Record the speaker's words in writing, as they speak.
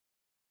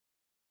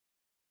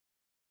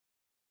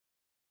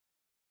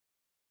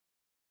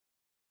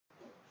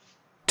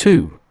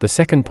2. The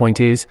second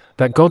point is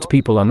that God's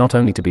people are not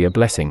only to be a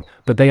blessing,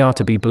 but they are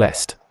to be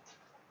blessed.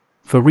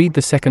 For read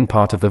the second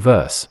part of the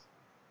verse.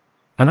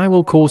 And I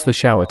will cause the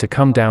shower to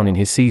come down in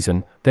his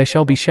season, there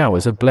shall be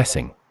showers of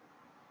blessing.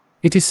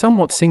 It is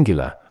somewhat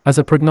singular, as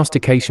a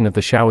prognostication of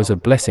the showers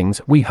of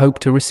blessings we hope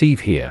to receive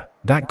here,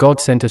 that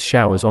God sent us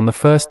showers on the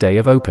first day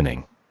of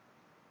opening.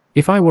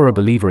 If I were a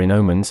believer in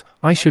omens,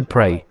 I should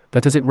pray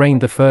that as it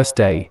rained the first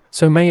day,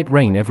 so may it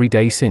rain every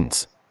day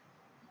since.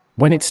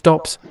 When it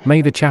stops,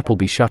 may the chapel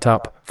be shut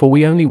up, for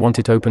we only want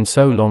it open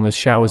so long as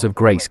showers of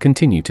grace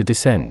continue to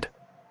descend.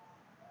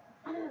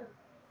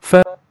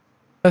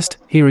 First,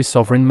 here is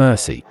sovereign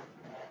mercy.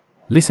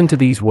 Listen to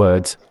these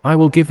words, I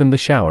will give them the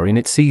shower in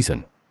its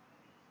season.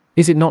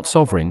 Is it not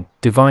sovereign,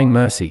 divine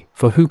mercy,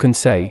 for who can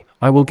say,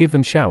 I will give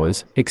them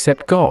showers,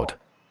 except God?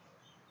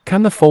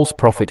 Can the false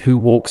prophet who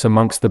walks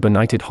amongst the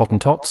benighted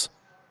Hottentots?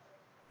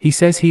 He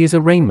says he is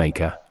a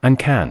rainmaker, and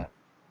can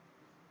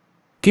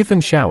give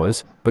them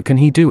showers, but can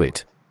he do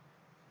it?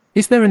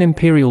 Is there an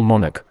imperial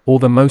monarch, or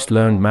the most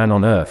learned man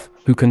on earth,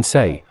 who can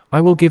say,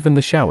 I will give them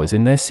the showers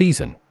in their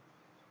season?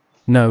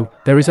 No,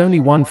 there is only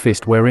one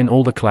fist wherein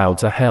all the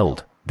clouds are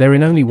held. There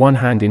is only one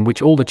hand in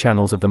which all the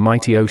channels of the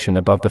mighty ocean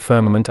above the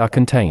firmament are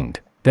contained.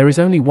 There is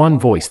only one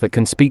voice that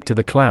can speak to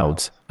the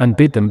clouds, and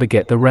bid them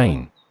beget the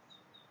rain.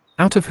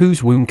 Out of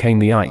whose womb came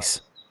the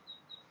ice?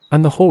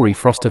 And the hoary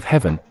frost of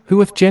heaven, who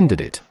hath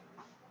gendered it?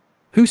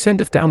 Who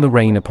sendeth down the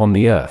rain upon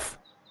the earth?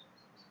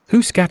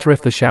 Who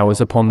scattereth the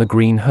showers upon the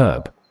green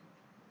herb?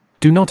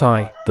 Do not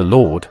I, the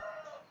Lord?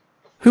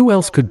 Who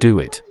else could do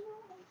it?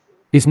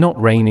 Is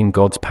not rain in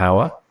God's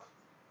power?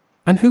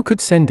 And who could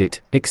send it,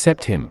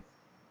 except him?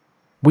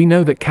 We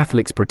know that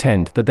Catholics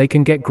pretend that they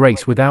can get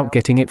grace without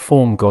getting it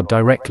from God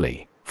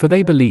directly, for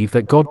they believe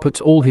that God puts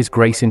all his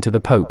grace into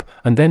the Pope,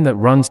 and then that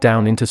runs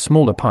down into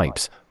smaller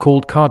pipes,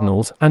 called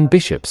cardinals and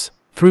bishops,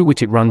 through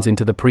which it runs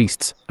into the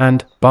priests,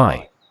 and,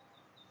 by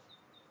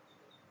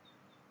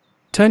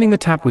turning the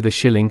tap with a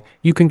shilling,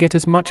 you can get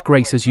as much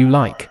grace as you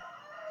like.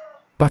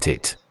 But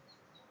it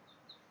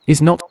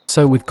is not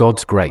so with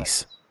God's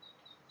grace.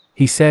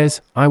 He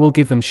says, I will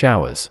give them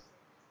showers.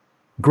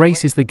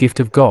 Grace is the gift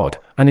of God,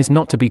 and is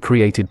not to be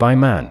created by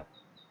man.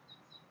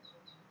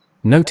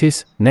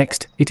 Notice,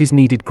 next, it is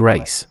needed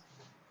grace.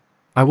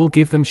 I will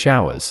give them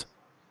showers.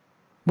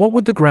 What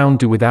would the ground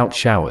do without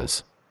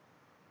showers?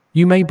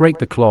 You may break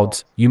the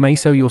clods, you may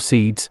sow your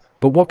seeds,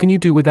 but what can you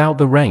do without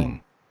the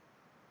rain?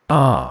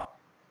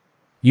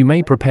 You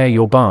may prepare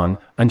your barn,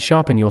 and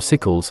sharpen your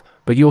sickles,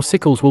 but your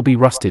sickles will be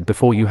rusted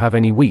before you have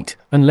any wheat,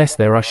 unless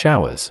there are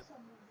showers.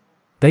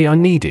 They are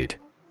needed.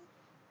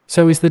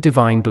 So is the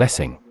divine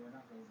blessing.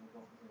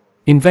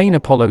 In vain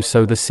Apollo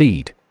sow the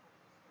seed,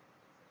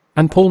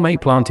 and Paul may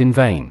plant in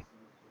vain.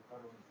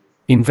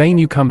 In vain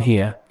you come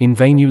here, in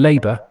vain you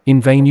labor,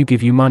 in vain you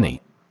give you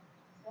money,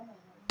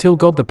 till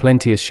God the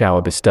plenteous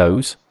shower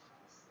bestows,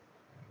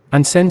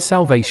 and sends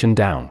salvation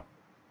down.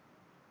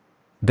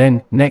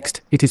 Then,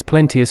 next, it is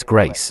plenteous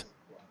grace.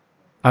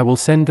 I will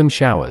send them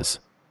showers.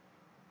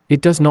 It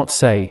does not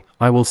say,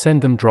 I will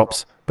send them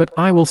drops, but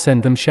I will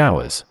send them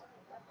showers.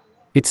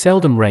 It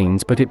seldom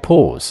rains but it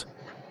pours.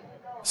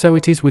 So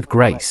it is with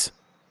grace.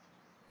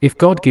 If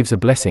God gives a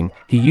blessing,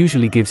 he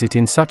usually gives it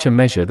in such a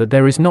measure that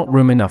there is not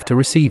room enough to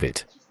receive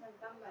it.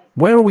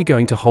 Where are we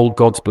going to hold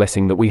God's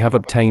blessing that we have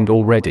obtained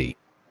already?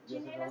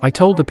 I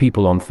told the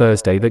people on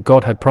Thursday that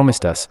God had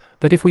promised us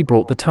that if we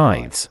brought the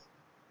tithes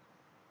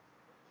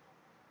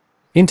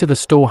into the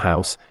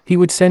storehouse, he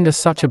would send us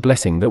such a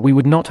blessing that we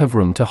would not have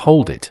room to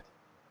hold it.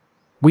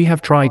 We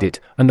have tried it,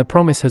 and the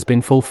promise has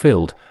been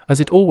fulfilled, as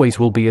it always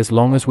will be as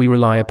long as we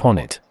rely upon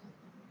it.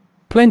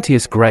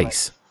 Plenteous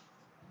grace.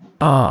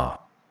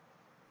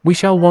 We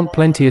shall want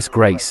plenteous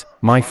grace,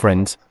 my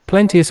friends,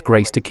 plenteous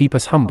grace to keep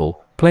us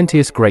humble,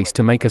 plenteous grace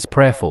to make us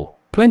prayerful,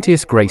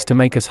 plenteous grace to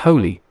make us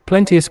holy,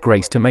 plenteous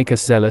grace to make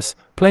us zealous,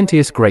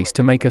 plenteous grace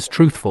to make us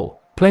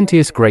truthful,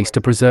 plenteous grace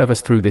to preserve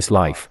us through this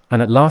life,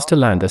 and at last to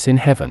land us in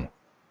heaven.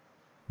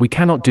 We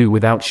cannot do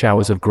without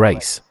showers of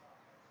grace.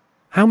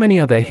 How many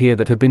are there here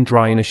that have been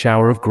dry in a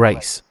shower of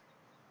grace?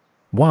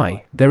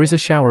 Why, there is a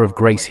shower of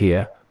grace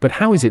here, but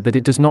how is it that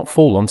it does not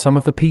fall on some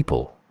of the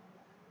people?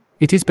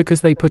 It is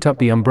because they put up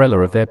the umbrella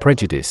of their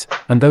prejudice,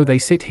 and though they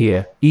sit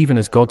here, even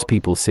as God's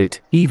people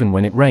sit, even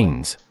when it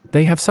rains,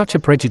 they have such a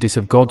prejudice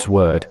of God's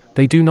word,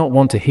 they do not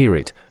want to hear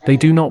it, they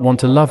do not want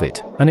to love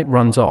it, and it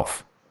runs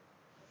off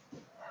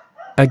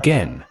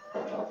again.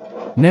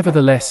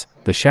 Nevertheless,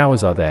 the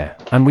showers are there,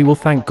 and we will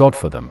thank God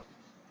for them.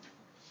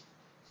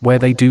 Where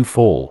they do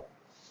fall.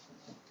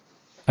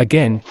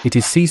 Again, it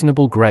is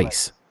seasonable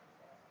grace.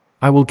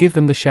 I will give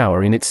them the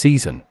shower in its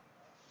season.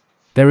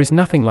 There is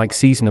nothing like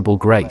seasonable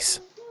grace.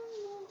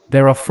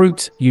 There are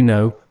fruits, you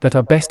know, that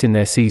are best in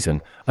their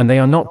season, and they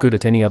are not good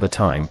at any other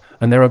time,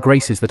 and there are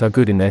graces that are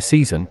good in their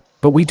season,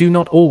 but we do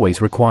not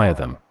always require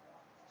them.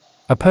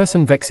 A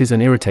person vexes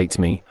and irritates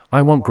me,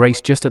 I want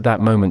grace just at that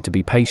moment to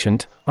be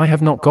patient, I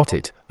have not got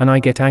it, and I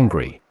get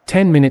angry,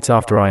 10 minutes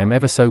after I am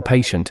ever so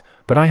patient,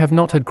 but I have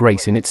not had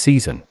grace in its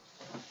season.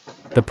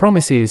 The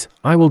promise is,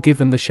 I will give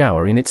them the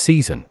shower in its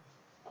season.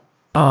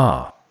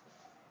 Ah,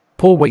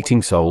 poor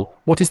waiting soul,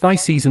 what is thy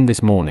season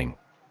this morning?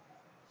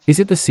 Is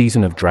it the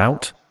season of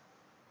drought?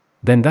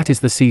 Then that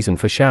is the season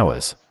for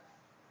showers.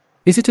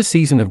 Is it a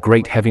season of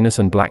great heaviness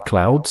and black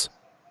clouds?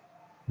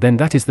 Then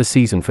that is the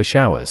season for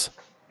showers.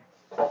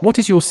 What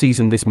is your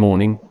season this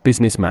morning,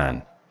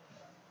 businessman?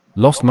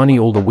 Lost money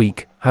all the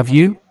week, have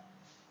you?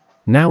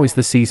 Now is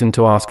the season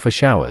to ask for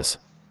showers.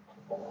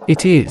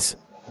 It is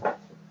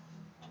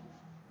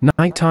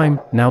nighttime,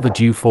 now the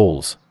dew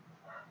falls.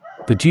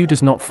 The dew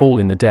does not fall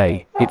in the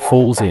day, it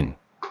falls in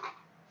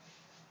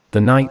the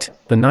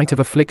night of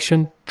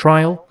affliction,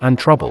 trial, and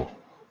trouble.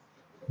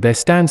 There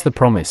stands the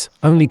promise,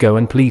 only go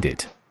and plead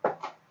it.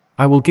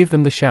 I will give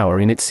them the shower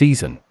in its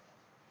season.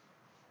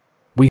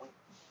 We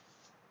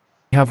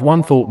have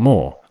one thought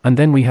more, and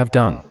then we have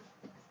done.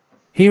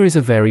 Here is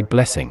a varied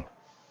blessing.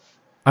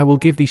 I will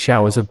give thee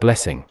showers of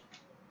blessing.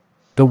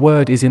 The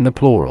word is in the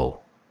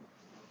plural.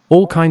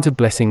 All kinds of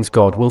blessings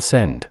God will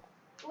send.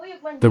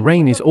 The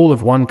rain is all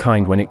of one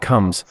kind when it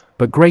comes,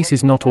 but grace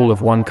is not all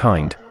of one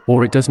kind,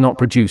 or it does not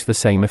produce the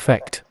same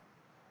effect.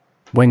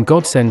 When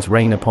God sends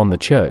rain upon the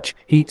church,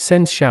 He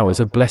sends showers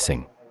of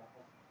blessing.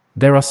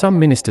 There are some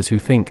ministers who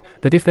think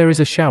that if there is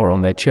a shower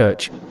on their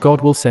church,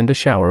 God will send a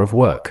shower of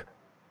work.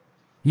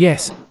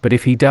 Yes, but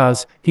if He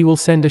does, He will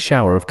send a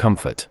shower of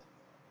comfort.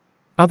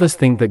 Others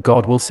think that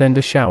God will send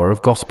a shower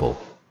of gospel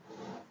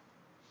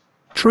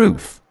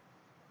truth.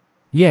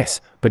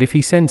 Yes, but if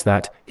He sends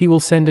that, He will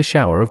send a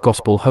shower of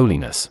gospel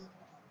holiness.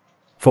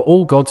 For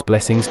all God's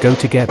blessings go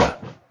together.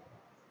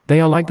 They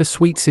are like the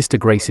sweet sister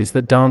graces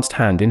that danced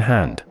hand in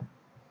hand.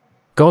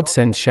 God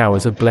sends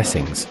showers of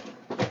blessings.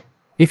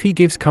 If He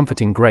gives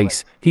comforting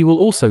grace, He will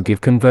also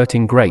give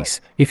converting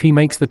grace. If He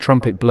makes the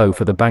trumpet blow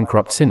for the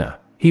bankrupt sinner,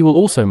 He will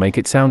also make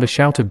it sound a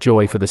shout of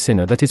joy for the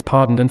sinner that is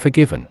pardoned and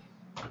forgiven.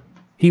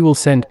 He will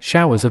send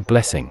showers of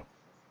blessing.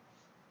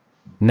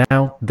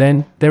 Now,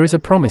 then, there is a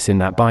promise in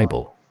that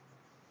Bible.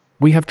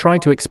 We have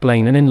tried to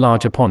explain and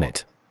enlarge upon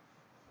it.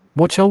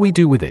 What shall we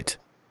do with it?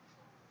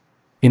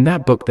 In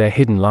that book there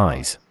hidden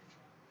lies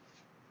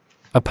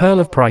a pearl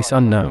of price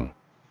unknown.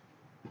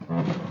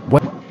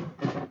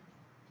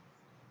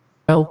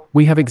 Well,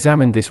 we have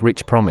examined this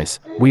rich promise.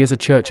 We as a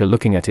church are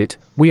looking at it.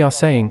 We are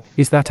saying,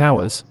 is that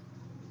ours?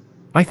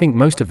 I think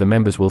most of the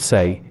members will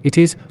say, it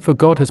is, for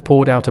God has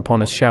poured out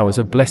upon us showers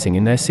of blessing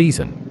in their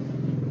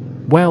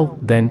season. Well,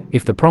 then,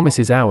 if the promise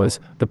is ours,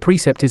 the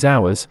precept is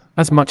ours,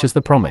 as much as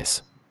the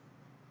promise.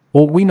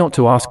 Ought we not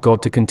to ask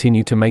God to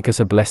continue to make us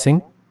a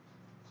blessing?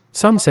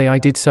 Some say I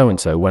did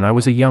so-and-so when I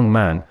was a young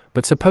man,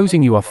 but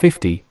supposing you are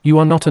 50, you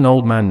are not an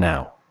old man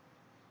now.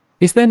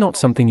 Is there not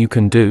something you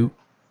can do?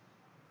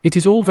 It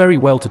is all very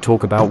well to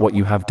talk about what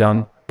you have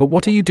done, but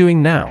what are you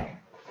doing now?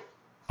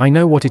 I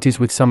know what it is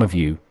with some of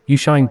you, you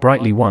shine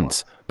brightly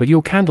once, but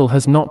your candle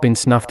has not been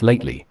snuffed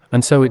lately,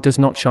 and so it does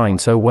not shine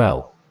so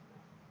well.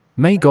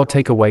 May God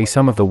take away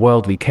some of the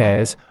worldly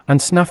cares,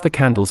 and snuff the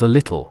candles a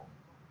little.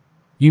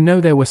 You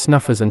know there were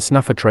snuffers and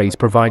snuffer trays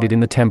provided in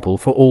the temple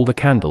for all the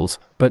candles,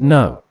 but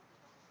no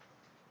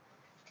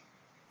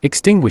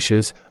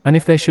extinguishers, and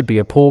if there should be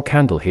a poor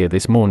candle here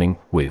this morning,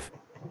 with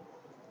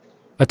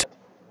a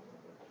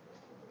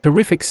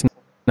terrific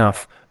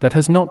snuff that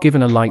has not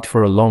given a light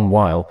for a long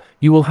while,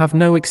 you will have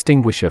no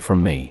extinguisher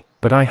from me,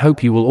 but I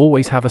hope you will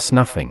always have a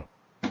snuffing.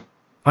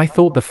 I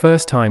thought the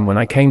first time when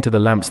I came to the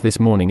lamps this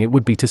morning it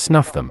would be to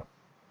snuff them.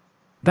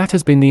 That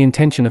has been the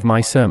intention of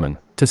my sermon,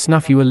 to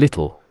snuff you a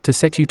little, to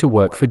set you to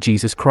work for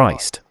Jesus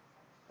Christ.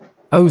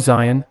 O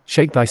Zion,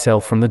 shake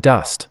thyself from the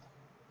dust.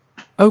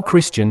 O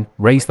Christian,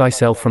 raise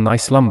thyself from thy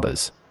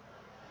slumbers.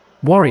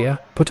 Warrior,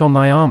 put on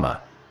thy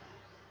armor.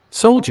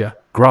 Soldier,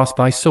 grasp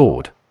thy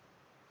sword.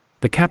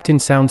 The captain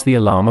sounds the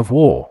alarm of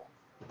war.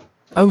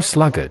 O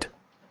sluggard,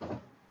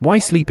 why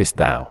sleepest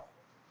thou?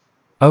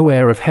 O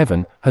heir of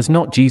heaven, has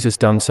not Jesus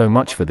done so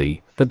much for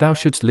thee, that thou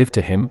shouldst live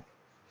to Him?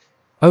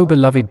 O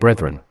beloved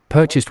brethren,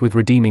 purchased with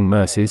redeeming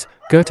mercies,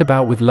 girt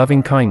about with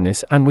loving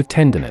kindness and with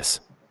tenderness.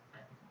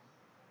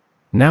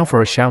 Now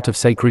for a shout of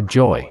sacred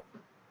joy.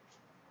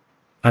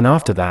 And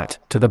after that,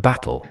 to the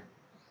battle.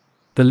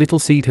 The little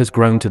seed has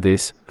grown to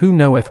this, who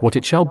knoweth what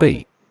it shall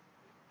be?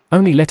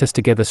 Only let us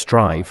together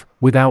strive,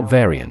 without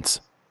variance.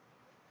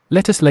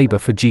 Let us labor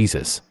for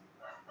Jesus.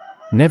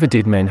 Never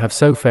did men have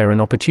so fair an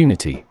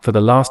opportunity, for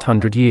the last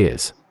 100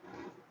 years.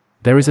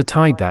 There is a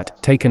tide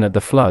that, taken at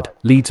the flood,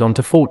 leads on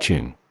to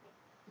fortune.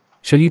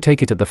 Shall you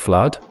take it at the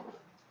flood?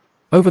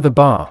 Over the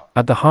bar,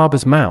 at the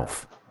harbor's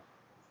mouth?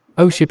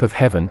 O ship of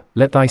heaven,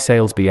 let thy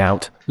sails be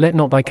out, let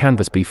not thy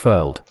canvas be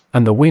furled,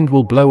 and the wind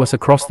will blow us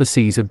across the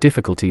seas of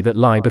difficulty that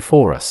lie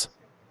before us.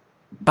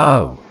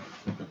 Oh,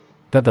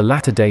 that the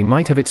latter day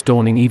might have its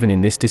dawning even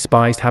in this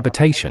despised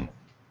habitation.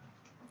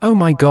 O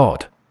my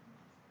God!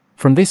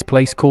 From this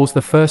place cause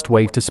the first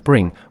wave to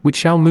spring, which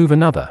shall move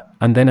another,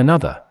 and then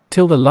another,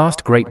 till the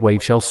last great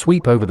wave shall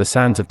sweep over the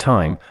sands of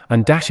time,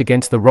 and dash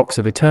against the rocks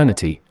of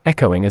eternity,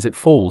 echoing as it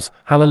falls,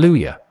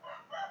 Hallelujah!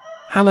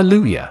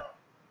 Hallelujah!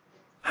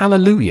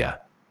 Hallelujah!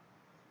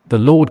 The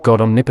Lord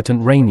God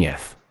omnipotent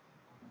reigneth.